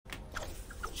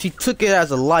She took it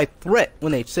as a life threat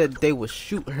when they said they would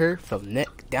shoot her from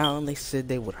neck down. They said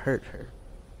they would hurt her.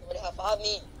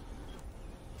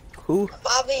 Who?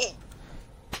 Bobby.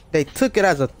 They took it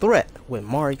as a threat when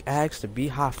Mark asked to be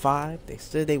high five. They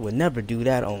said they would never do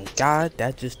that on God.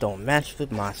 That just don't match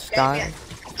with my style.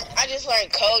 I just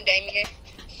learned code, Damien.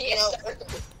 You know,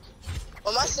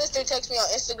 when my sister texts me on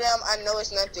Instagram, I know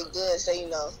it's nothing good, so you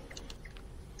know.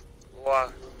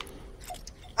 Why?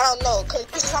 I don't know, cause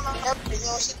every time I ever, you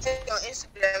know, she texts me on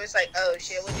Instagram, it's like, oh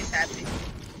shit, what just happened?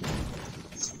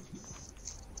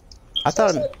 I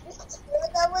thought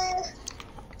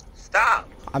Stop.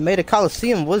 I made a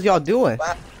Coliseum. What's y'all doing?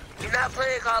 You're not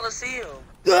playing Coliseum.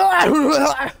 I'm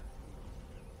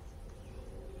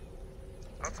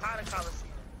tired of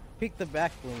Coliseum. Peek the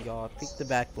back bling, y'all. Peek the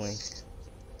back bling.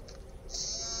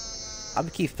 I'm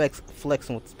gonna keep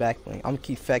flexing with this back bling. I'm gonna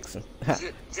keep flexing. You have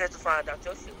to find out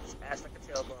your shit was ass like a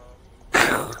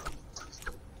tailbone.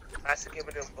 I should give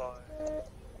it them bars.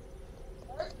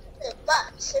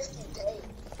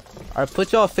 Alright,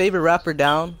 put y'all favorite rapper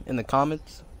down in the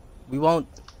comments. We won't.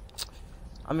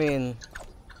 I mean,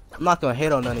 I'm not gonna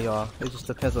hate on none of y'all. It just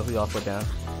depends on who y'all put down.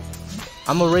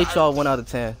 I'm gonna rate y'all 1 out of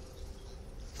 10.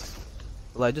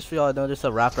 Like, just for y'all to know, there's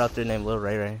a rapper out there named Lil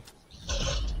Ray Ray.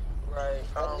 Right.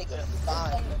 You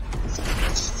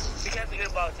can't forget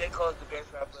about J. Cole's the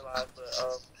best rapper alive,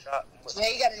 but Yeah,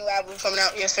 you got a new album coming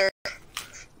out, yes sir.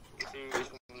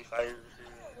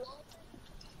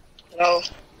 No.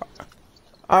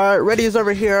 Alright, Ready is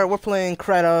over here. We're playing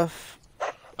Kratos.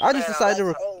 I just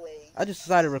decided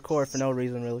to record for no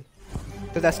reason, really.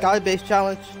 Cause that sky-based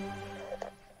challenge,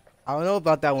 I don't know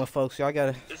about that one, folks. Y'all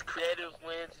gotta. It's Creative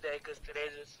Wednesday, cause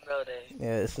today's a snow day.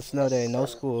 Yeah, it's a snow day, no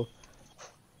school.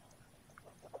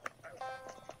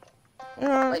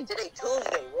 Like today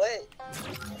Tuesday, what?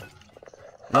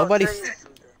 Nobody's.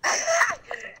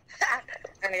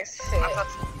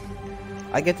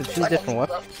 I get to choose different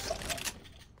weapons.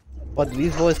 What do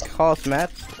these boys call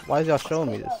maps? Why is y'all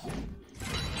showing me this?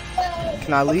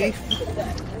 Can I leave?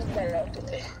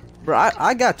 Bro,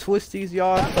 I got twisties,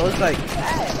 y'all, so it's like...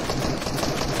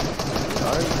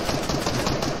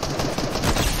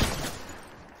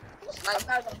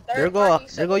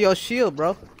 There go your shield,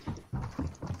 bro.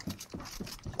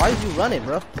 Why is you running,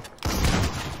 bro?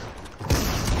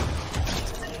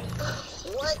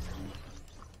 What?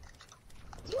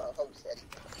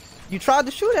 You tried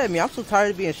to shoot at me. I'm so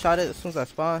tired of being shot at as soon as I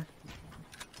spawn.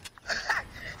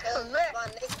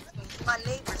 My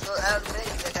neighbors go out of the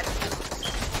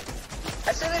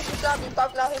as soon as you shot me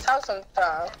popping out his house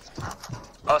sometime.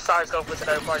 Oh, sorry, it's going for the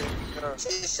third party.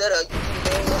 Shut up.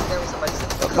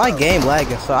 My game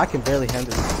lagging, so I can barely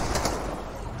handle it.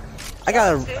 I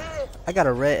got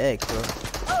a red egg, bro.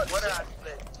 What did I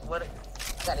split? What?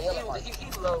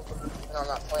 He's low, bro. No, I'm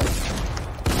not playing.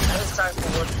 It's time for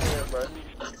one here, bro.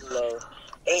 He's low.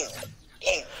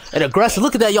 Damn. And aggressive.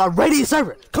 Look at that, y'all. Ready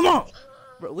server. Come on.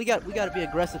 Bro, we gotta be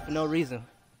aggressive for no reason.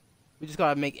 We just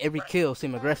gotta make every kill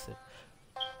seem aggressive.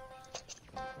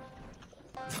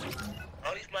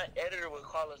 At least my editor will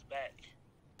call us back.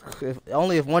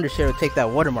 Only if Wondershare would take that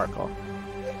watermark off.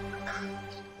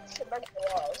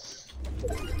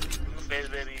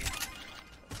 Baby.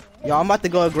 Y'all, I'm about to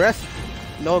go aggressive.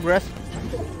 No aggressive.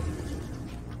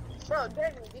 Bro,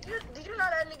 Danny, did you know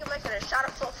that nigga making a shot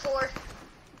of foot 4?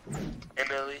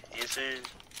 Emily, yes sir.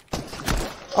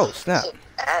 Oh, snap.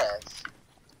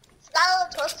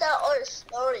 Skylar posted out or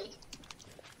story.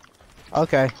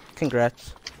 Okay,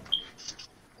 congrats.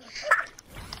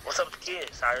 What's up with the kid,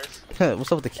 Cyrus?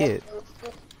 What's up with the kid?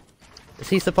 Is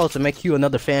he supposed to make you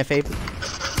another fan favorite?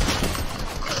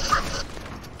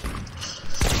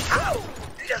 Ow!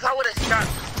 Yes, I would have shot.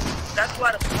 That's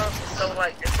why the pump is so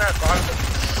like, it's not bothering me.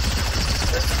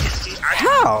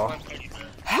 How?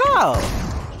 How?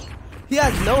 He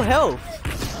has no health.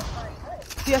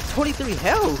 He has 23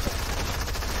 health.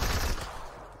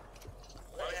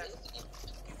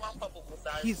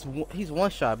 He's one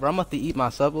shot, bro. I'm about to eat my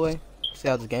Subway. See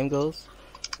how this game goes.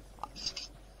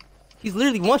 He's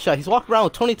literally one shot. He's walking around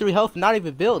with 23 health, not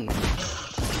even building.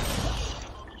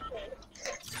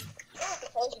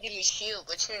 Supposed to give me shield,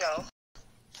 but you know.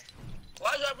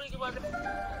 Why y'all bringing my name?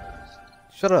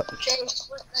 Shut up.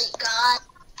 God.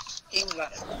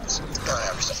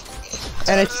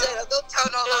 And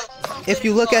if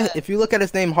you look at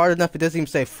his name hard enough, it doesn't even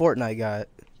say Fortnite God.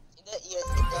 Yes, it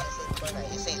does say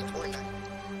Fortnite. It says Fortnite.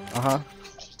 Uh-huh.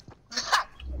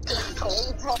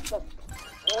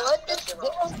 What the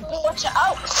watch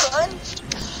out, son?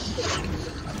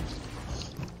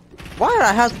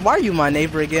 Why are you my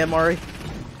neighbor again, Mari?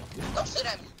 Don't shoot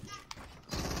at me.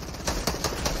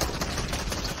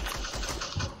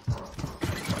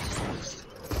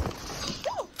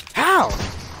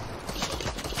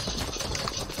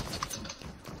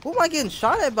 Who am I getting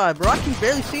shot at by, bro? I can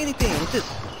barely see anything. It's just...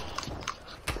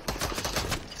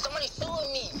 Somebody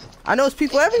suing me. I know it's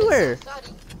people everywhere.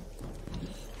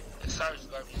 Sorry's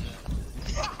garbage.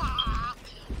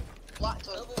 I'm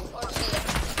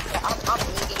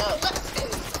losing up.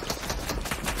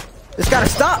 It's gotta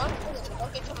stop.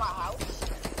 Don't get to my house.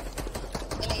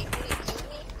 And they really kill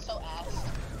me. So ass.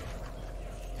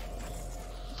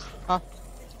 Huh?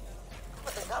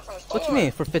 What you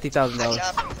mean for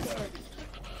 $50,000?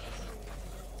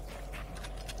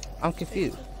 I'm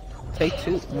confused. Take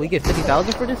two. We get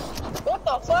 50,000 for this? What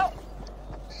the fuck?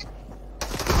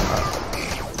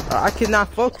 I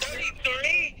cannot focus.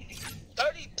 33.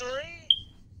 33.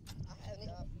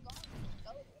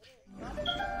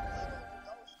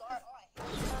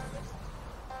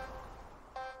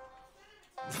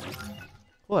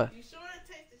 What? You sure it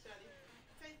tasted, Shawty?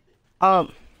 Taste it.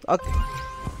 Okay.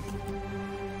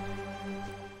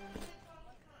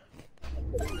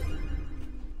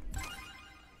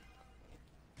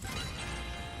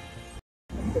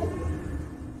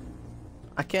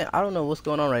 I don't know what's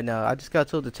going on right now. I just got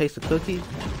told to taste the cookie.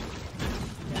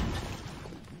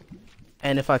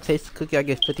 And if I taste the cookie, I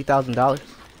get $50,000.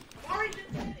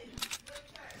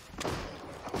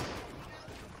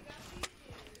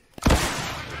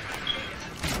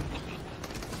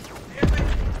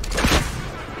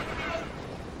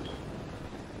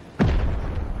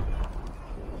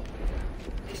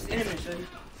 It's cinnamon, Shawty.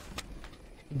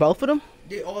 Both of them?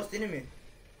 They all cinnamon.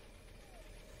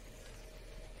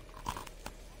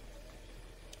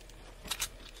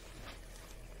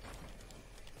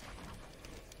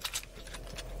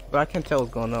 But I can't tell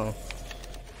what's going on.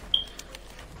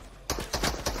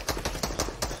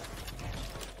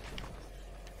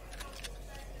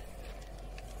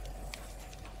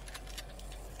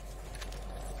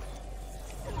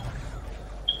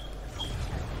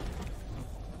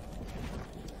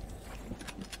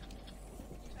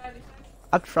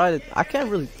 I've tried it. I can't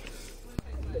really.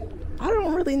 I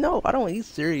don't really know. I don't eat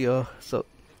cereal, so.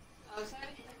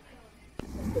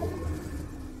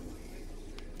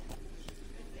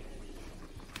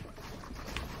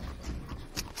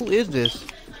 Who is this?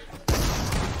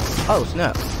 Oh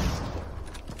snap.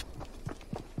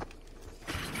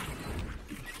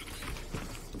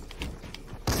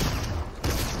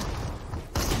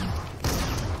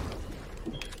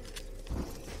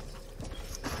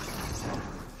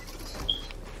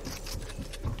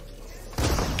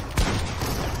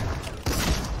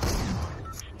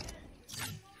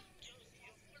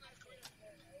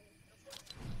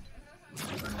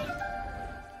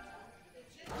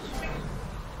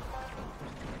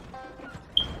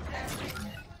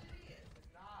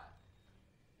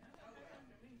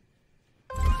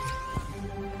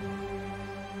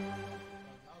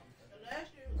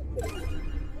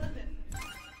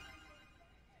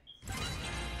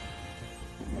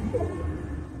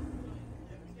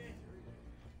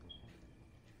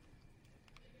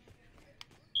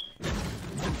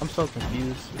 I'm so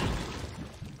confused.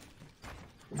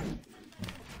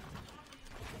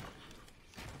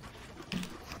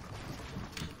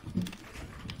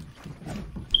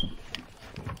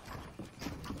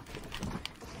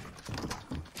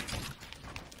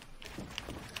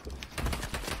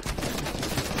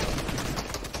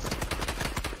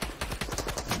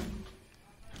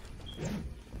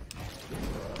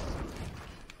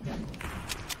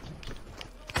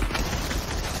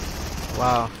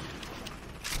 Wow.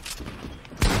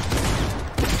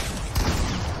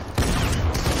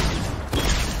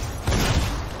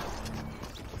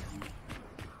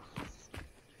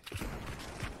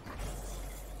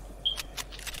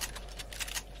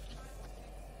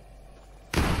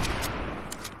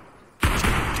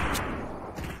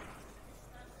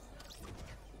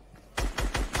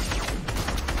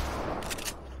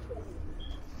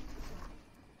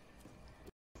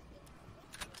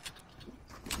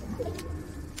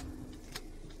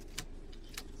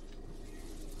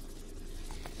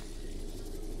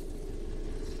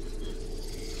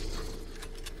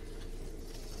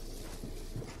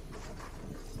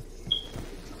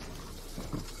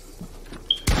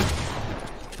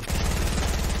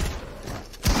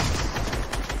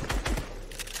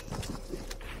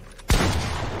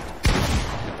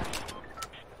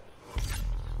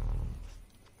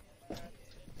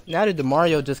 Now that the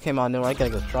Mario just came out, now I gotta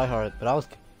go try hard. But I was.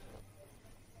 Dang,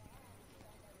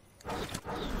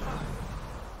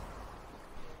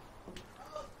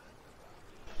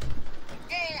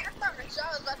 I thought the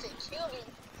shot was about to kill me.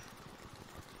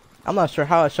 I'm not sure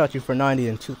how I shot you for 90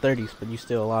 and 230s, but you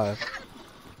still alive.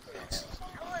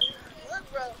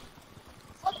 Look, bro.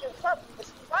 Fucking purple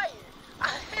was fire. I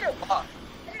hit him.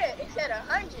 Yeah, it said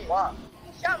 100. Wow.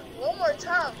 He shot me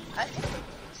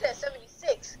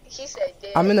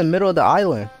I'm in the middle of the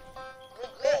island.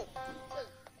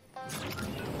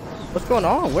 What's going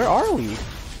on? Where are we?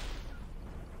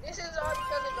 This is all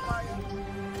because of the Mario.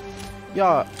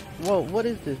 Y'all, whoa, what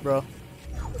is this, bro?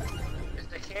 It's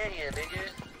the canyon, nigga.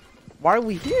 Why are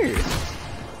we here?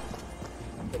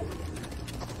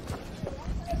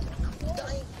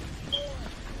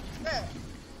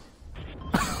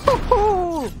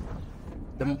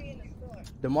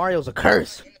 The Mario's a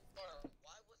curse.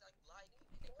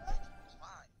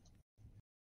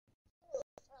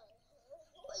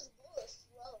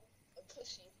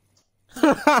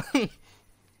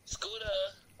 Scooter.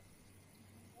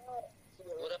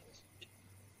 What up?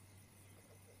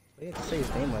 You have to say his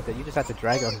name like that. You just have to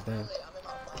drag out his name.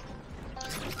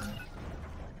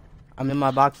 I'm in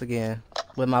my box again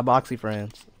with my boxy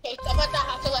friends.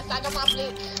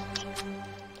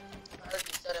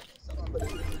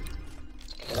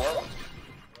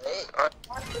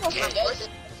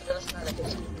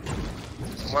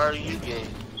 Why are you gay?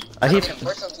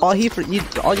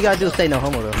 All you gotta do is say no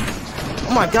homo though.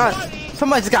 Oh my god,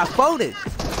 somebody just got folded.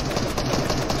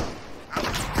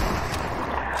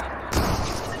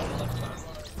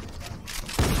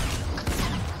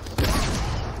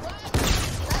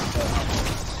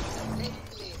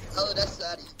 Oh, that's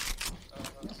Sadie.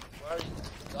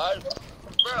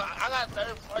 Bro, I got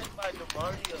third party by the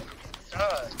Mario.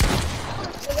 God.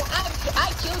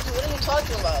 I killed you. What are you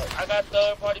talking about? I got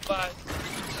third party by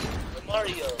the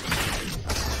Mario.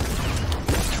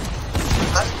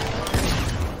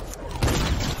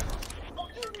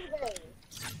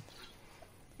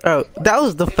 Oh, that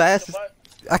was the fastest.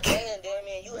 I can't. Damn,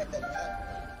 you at the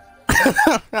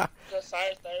Just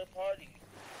signed third party.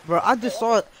 Bro, I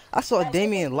saw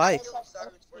Damien like.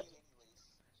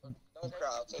 Don't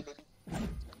cry, okay, baby?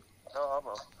 No, I'm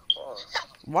a. Oh.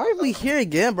 Why are we here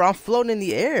again, bro? I'm floating in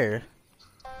the air.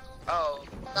 Oh.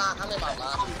 Nah, I'm in my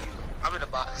box. I'm in the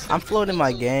box. I'm floating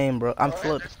my game, bro. I'm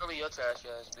floating. That's really your trash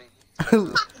ass,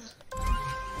 nigga.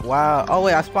 Wow. Oh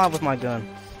wait, I spawned with my gun.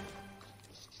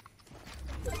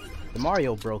 The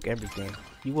Mario broke everything.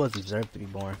 He was deserved to be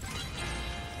born.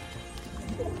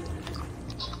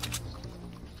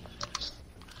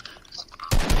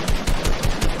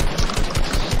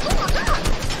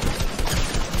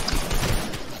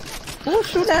 Who was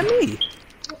shooting at me?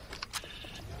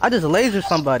 I just lasered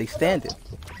somebody standing.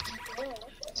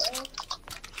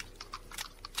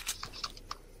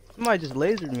 Somebody just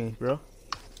lasered me, bro.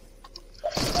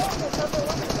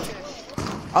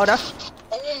 Oh, that's.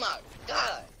 Oh my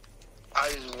god.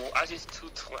 I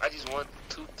just won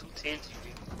two tens.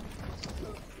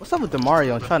 What's up with the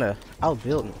Mario? I'm trying to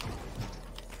outbuild me.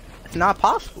 It's not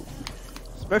possible,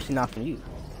 especially not from you.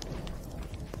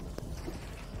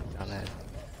 Dumbass.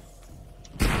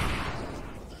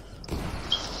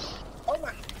 Oh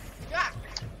my god.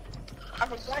 I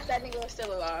forgot that nigga was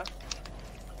still alive.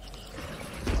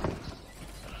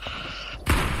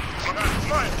 Oh my god,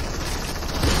 come on.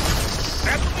 I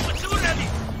got two people shooting at me.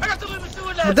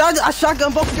 But I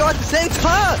shotgun both of y'all at the same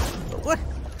time. What?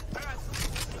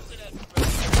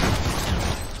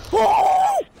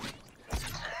 Whoa!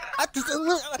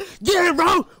 Get it,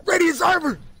 bro! Ready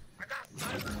server!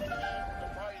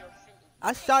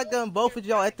 I shotgun both of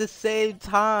y'all at the same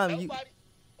time.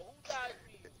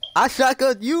 I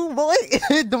shotgun you, boy,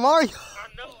 the Mario. I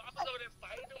know, I was over there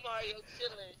fighting the Mario,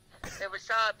 chilling. It was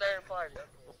shot third party.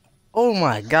 Oh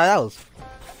my god, that was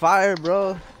fire,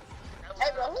 bro.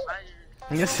 Hey, bro, who?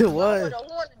 Yes, it was.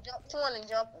 Who wanna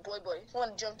jump, boy? Who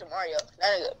wanna jump to Mario?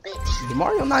 That nigga a bitch. The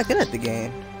Mario not good at the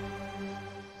game.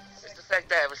 It's the fact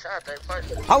that it was shot third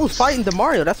party. I was fighting the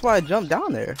Mario, that's why I jumped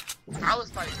down there. I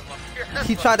was fighting the Mario.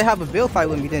 He tried to have a build fight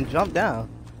with me, then jump down.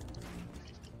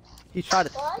 He tried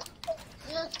to. What?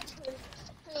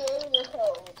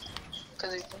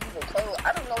 Cause it's the code.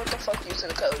 I don't know what the fuck you using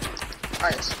the code.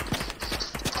 Honestly.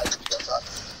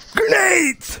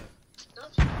 Grenades!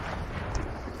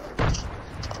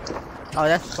 Oh,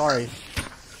 that's sorry.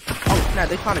 Oh snap,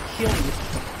 they trying to kill me.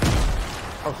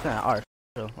 Oh snap, alright.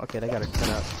 Okay, they gotta cut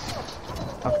up.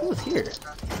 Oh, who was here?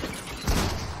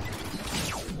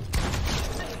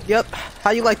 Yep.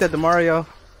 How you like that, DeMario?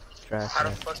 Trash. How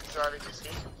the fuck you trying to see?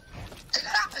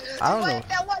 I don't know.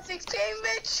 That 116,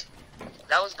 bitch.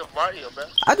 That was the Mario, bro.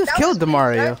 I just killed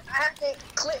DeMario. I have it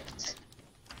clipped.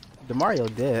 DeMario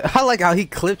dead. I like how he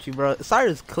clipped you, bro.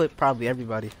 Cyrus clipped probably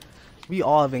everybody. We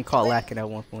all have been caught lacking at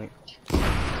one point.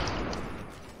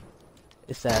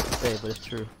 It's sad to say, but it's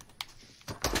true.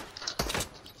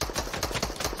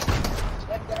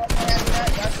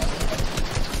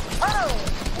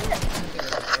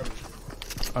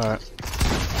 Alright.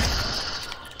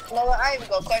 You know what? I ain't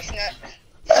even gonna question that.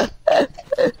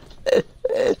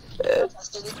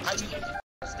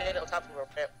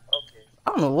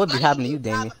 what be happening to you,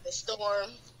 Damien. The storm.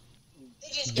 They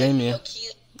just Damien. gave me a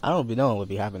kill. I don't be knowing what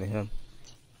be happening to him.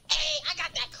 Hey, I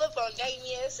got that clip on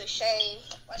Damien. It's a shame.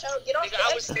 Watch out, get off Nigga,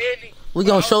 I was the standing. We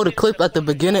gonna show the clip at the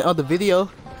beginning of the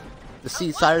video to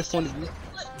see Cyrus' point of view.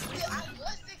 I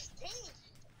was 16.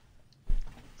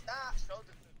 Stop. Show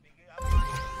the clip, nigga.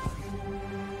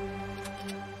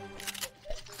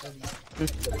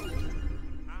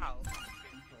 Ow.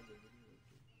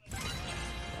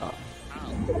 Oh.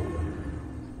 Ow.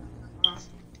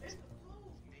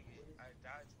 Nigga, I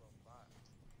died to a bot.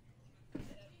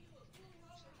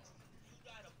 You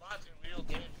got a bot in real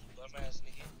games, you dumbass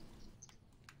nigga.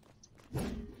 I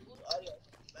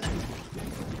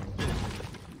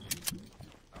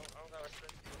don't got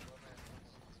respect for you, dumbass.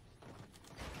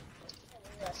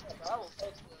 I will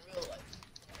fix you in real life.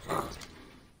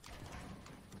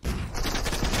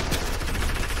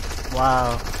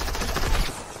 Wow.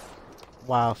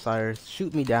 Wow, Cyrus.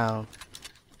 Shoot me down.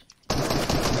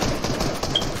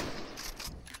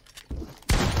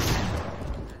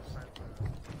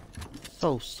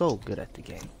 So good at the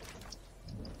game.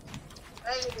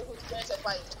 I ain't even who's going to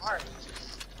fight hard.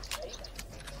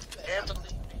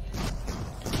 Emily.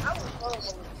 I was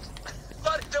horrible.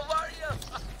 Buddy, Demario!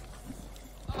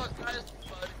 Oh, God,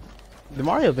 buddy.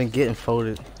 DeMario been getting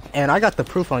folded. And I got the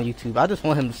proof on YouTube. I just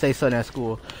want him to say something at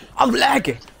school. I'm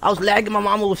lagging. I was lagging. My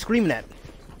mama was screaming at me.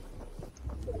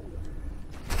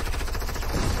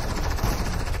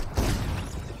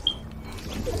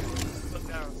 Look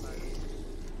down, Cyrus.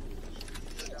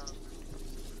 Look down.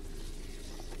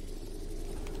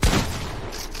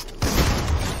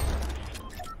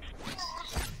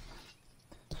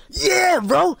 Yeah,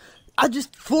 bro. I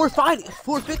just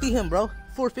 450 him, bro.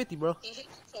 450, bro. He hit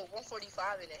me for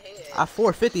 145 in the head. I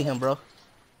 450 him, bro.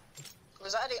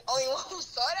 Was I the only one who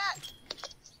saw that?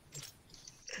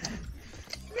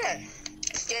 Man,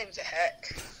 this game's a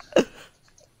hack.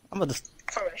 I'm gonna just.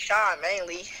 For Rashawn,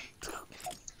 mainly.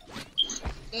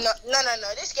 No.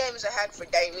 This game is a hack for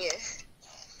Damien.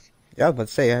 Yeah, I was about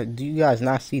to say, do you guys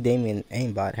not see Damien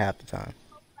aimbot half the time?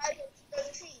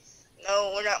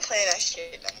 No, we're not playing that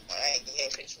shit no more. That game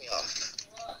pissed me off.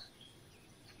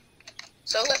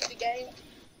 So who left the game?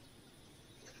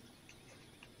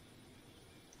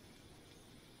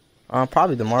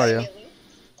 Probably DeMario.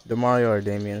 DeMario or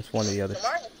Damien. It's one or the other.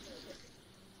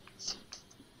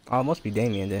 Oh, it must be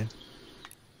Damien then.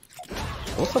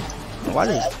 What's up? Why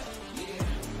did?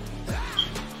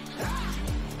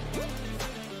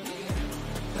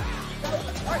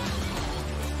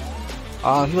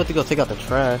 He went to go take out the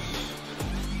trash.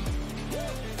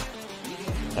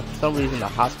 And for some reason, the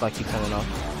hotspot keeps coming off.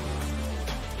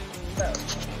 Bro,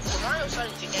 Mario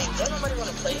started the game. Don't nobody want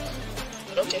to play it.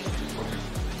 But okay.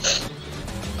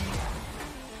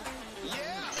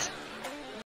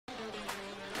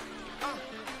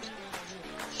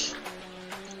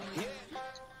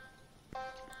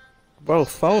 Bro,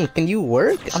 phone, can you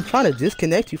work? I'm trying to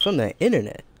disconnect you from the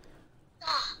internet.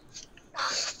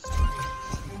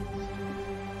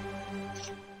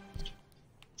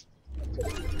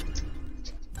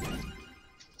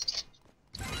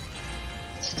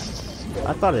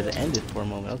 I thought it ended for a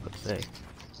moment, I was gonna say.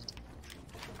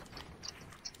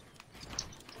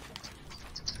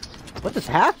 What just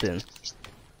happened?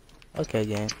 Okay,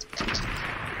 game.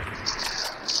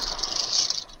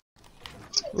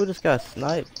 Who just got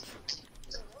sniped?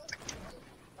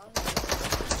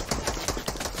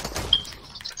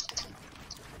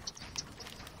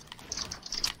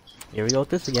 Here we go with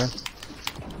this again.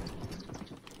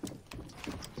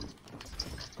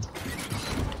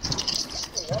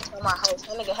 My house,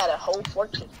 that nigga had a whole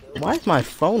fortune. Dude. Why is my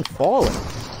phone falling?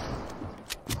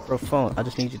 Bro, phone, I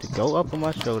just need you to go up on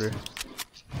my shoulder.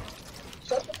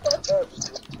 Shut the fuck up.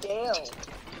 Damn.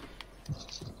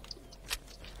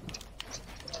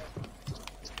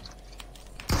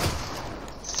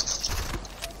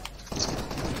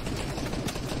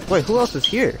 Wait, who else is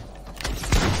here?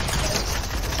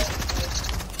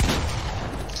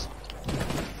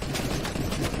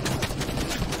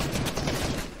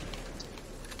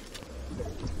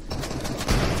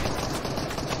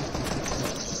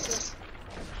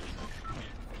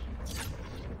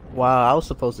 Wow, I was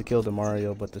supposed to kill the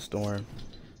Mario, but the storm.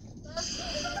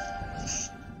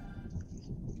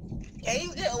 Can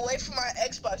you get away from my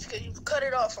Xbox? Cause you cut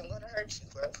it off. I'm gonna hurt you,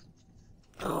 bro.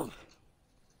 Oh.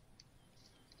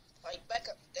 Like, back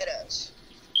up that ass.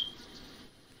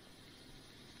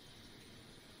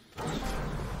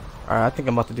 Alright, I think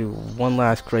I'm about to do one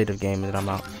last creative game and then I'm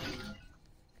out.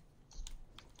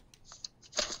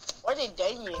 Where did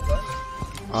Damien go?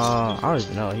 I don't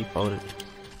even know, he folded.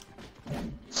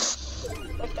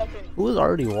 Who is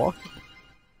already walking?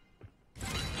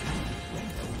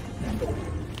 I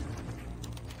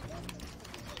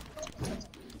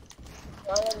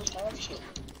already have shit.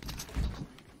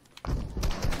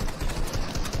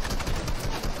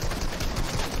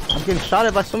 I'm getting shot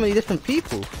at by so many different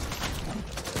people.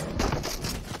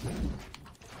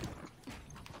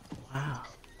 Wow.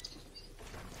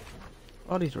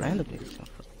 All these random niggas come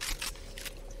from.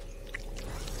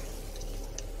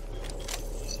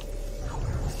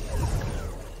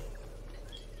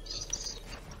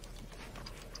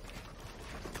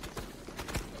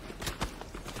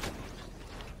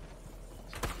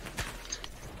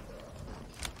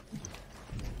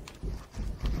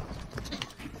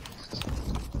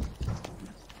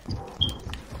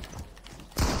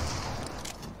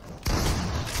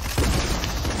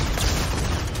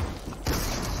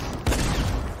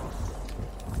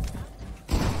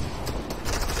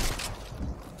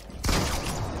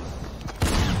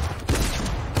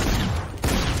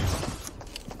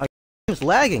 It's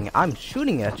lagging. I'm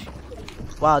shooting at you.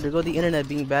 Wow, there go the internet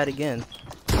being bad again.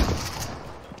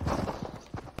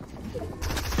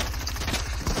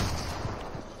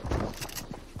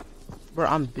 Bro,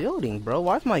 I'm building, bro.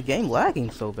 Why is my game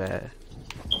lagging so bad?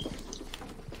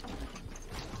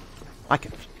 I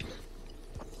can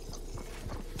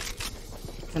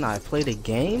I play the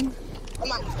game? Oh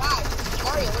my god, Mario,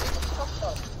 what is the fuck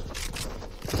up?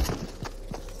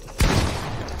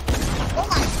 Oh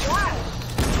my god!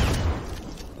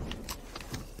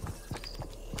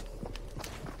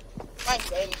 My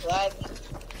game's lagging.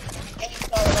 Game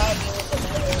started lagging with the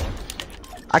lag.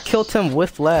 I killed him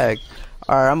with lag.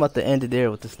 Alright, I'm about to end it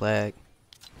there with this lag.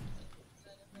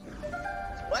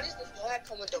 Why does this lag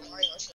come with the Mario?